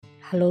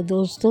Hello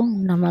दोस्तों,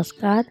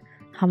 नमस्कार।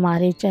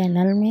 हमारे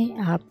चैनल में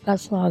आपका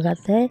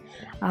स्वागत है।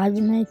 आज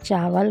मैं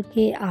चावल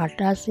के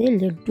आटा से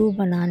लड्डू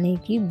बनाने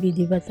की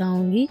विधि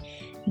बताऊंगी,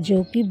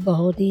 जो कि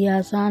बहुत ही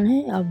आसान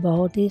है और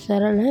बहुत ही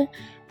सरल है।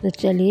 तो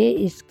चलिए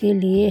इसके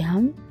लिए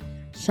हम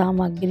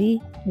सामग्री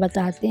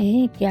बताते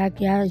हैं, क्या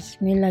क्या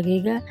इसमें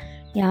लगेगा।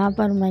 यहाँ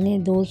पर मैंने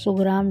 200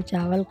 ग्राम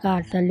चावल का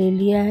आटा ले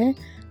लिया है,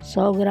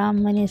 100 ग्राम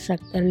मैंने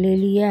शक्कर ले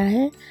लिया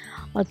है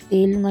और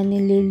तेल मैंने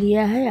ले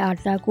लिया है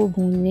आटा को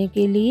भूनने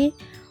के लिए।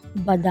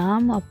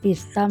 बादाम और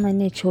पिस्ता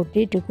मैंने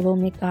छोटे टुकड़ों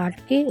में काट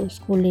के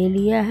उसको ले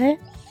लिया है।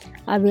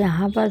 अब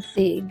यहाँ पर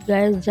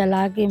गैस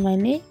जला के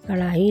मैंने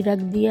कढ़ाई रख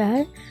दिया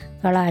है।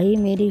 कढ़ाई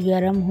मेरी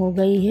गर्म हो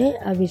गई है।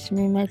 अब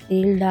इसमें मैं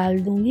तेल डाल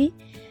दूँगी।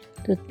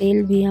 तो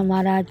तेल भी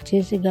हमारा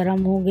अच्छे से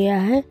गर्म हो गया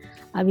है।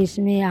 अब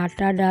इसमें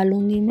आटा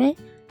डालूँगी मैं।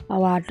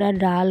 अब आटा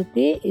डाल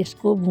के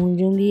इसको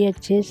भूंजूँगी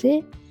अच्छे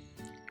से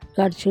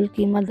करछुल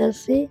की मदद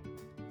से।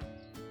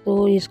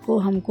 तो इसको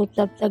हमको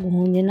तब तक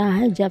भूंजना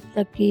है जब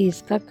तक कि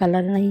इसका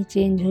कलर नहीं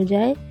चेंज हो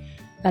जाए।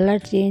 कलर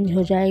चेंज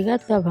हो जाएगा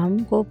तब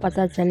हमको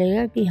पता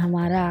चलेगा कि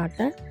हमारा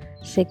आटा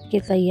सेक के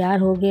तैयार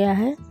हो गया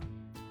है।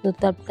 तो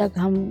तब तक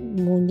हम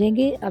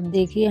भूंजेंगे। अब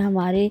देखिए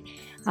हमारे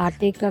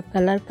आटे का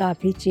कलर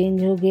काफ़ी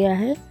चेंज हो गया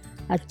है,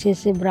 अच्छे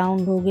से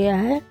ब्राउन हो गया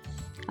है।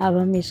 अब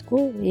हम इसको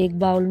एक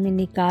बाउल में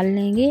निकाल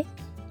लेंगे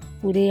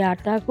पूरे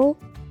आटा को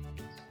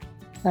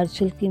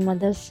करछुल की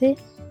मदद से।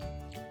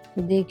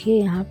 तो देखिए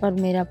यहाँ पर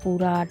मेरा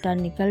पूरा आटा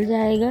निकल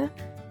जाएगा।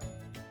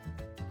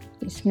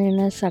 इसमें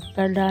मैं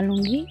शक्कर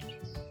डालूँगी।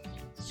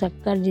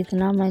 शक्कर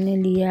जितना मैंने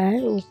लिया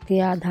है उसके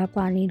आधा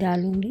पानी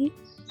डालूँगी,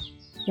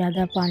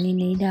 ज़्यादा पानी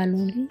नहीं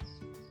डालूँगी।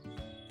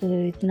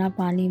 तो इतना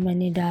पानी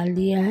मैंने डाल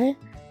दिया है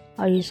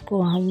और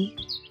इसको हम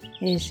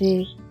ऐसे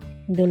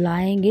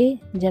डुलाएंगे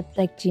जब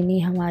तक चीनी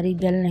हमारी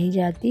गल नहीं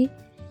जाती।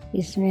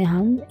 इसमें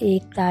हम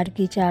एक तार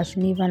की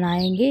चाशनी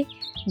बनाएंगे,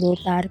 2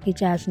 तार की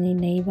चाशनी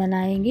नहीं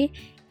बनाएंगे,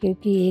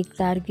 क्योंकि एक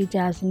तार की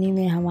चाशनी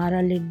में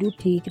हमारा लड्डू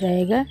ठीक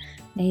रहेगा,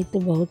 नहीं तो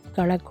बहुत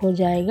कड़क हो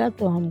जाएगा,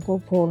 तो हमको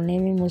फोड़ने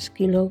में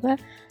मुश्किल होगा।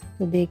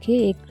 तो देखिए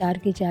एक तार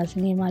की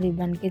चाशनी हमारी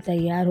बन के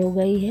तैयार हो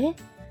गई है।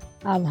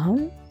 अब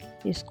हम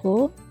इसको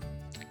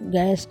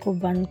गैस को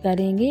बंद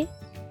करेंगे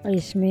और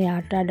इसमें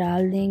आटा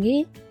डाल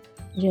देंगे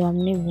जो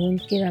हमने भून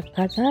के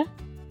रखा था।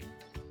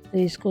 तो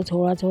इसको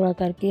थोड़ा थोड़ा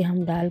करके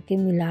हम डाल के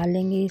मिला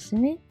लेंगे,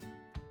 इसमें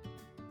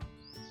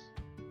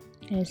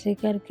ऐसे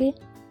करके।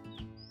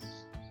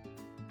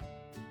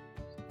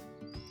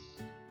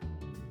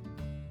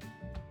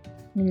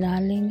 मिला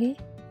लेंगे।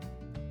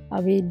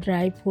 अब ये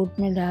ड्राई फ्रूट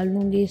में डाल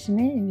दूँगी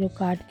इसमें जो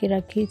काट के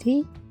रखी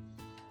थी,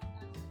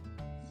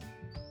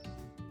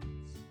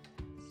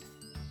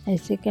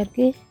 ऐसे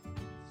करके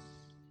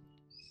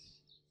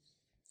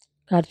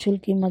करछुल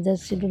की मदद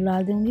से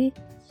डुला दूँगी।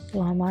 तो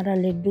हमारा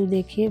लड्डू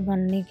देखिए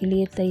बनने के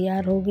लिए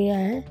तैयार हो गया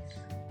है।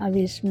 अब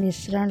इस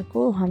मिश्रण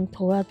को हम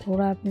थोड़ा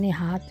थोड़ा अपने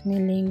हाथ में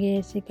लेंगे,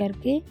 ऐसे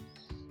करके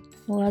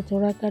थोड़ा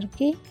थोड़ा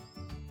करके,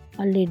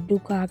 और लड्डू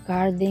का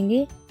आकार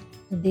देंगे।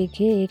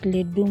 देखिए एक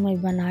लड्डू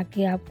मैं बना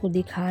के आपको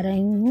दिखा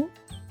रही हूँ।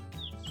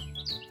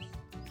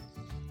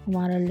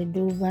 हमारा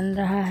लड्डू बन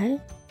रहा है।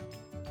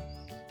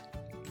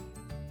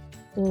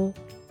 तो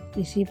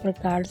इसी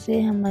प्रकार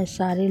से मैं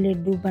सारे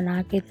लड्डू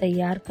बना के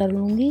तैयार कर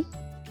लूँगी।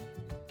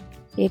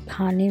 ये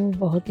खाने में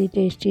बहुत ही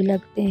टेस्टी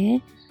लगते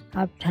हैं।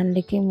 आप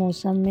ठंड के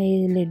मौसम में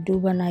ये लड्डू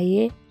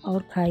बनाइए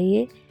और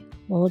खाइए,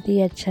 बहुत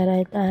ही अच्छा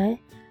रहता है।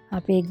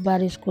 आप एक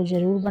बार इसको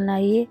ज़रूर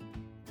बनाइए।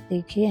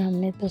 देखिए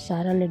हमने तो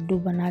सारा लड्डू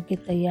बना के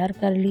तैयार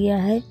कर लिया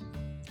है।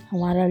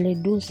 हमारा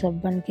लड्डू सब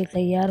बन के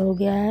तैयार हो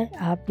गया है।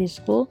 आप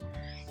इसको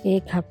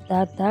 1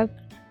 हफ्ता तक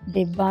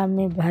डिब्बा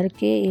में भर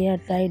के,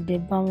 एयर टाइट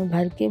डिब्बा में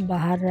भर के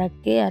बाहर रख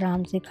के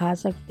आराम से खा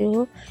सकते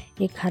हो।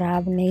 ये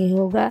ख़राब नहीं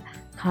होगा,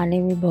 खाने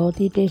में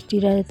बहुत ही टेस्टी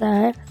रहता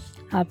है।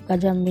 आपका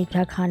जब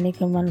मीठा खाने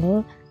का मन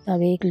हो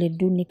तब एक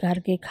लड्डू निकाल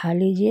के खा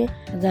लीजिए।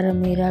 अगर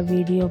मेरा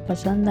वीडियो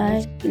पसंद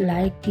आए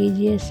लाइक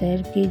कीजिए,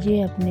 शेयर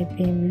कीजिए अपने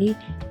फैमिली,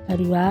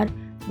 परिवार,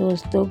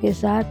 दोस्तों के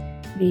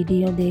साथ।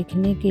 वीडियो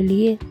देखने के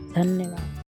लिए धन्यवाद।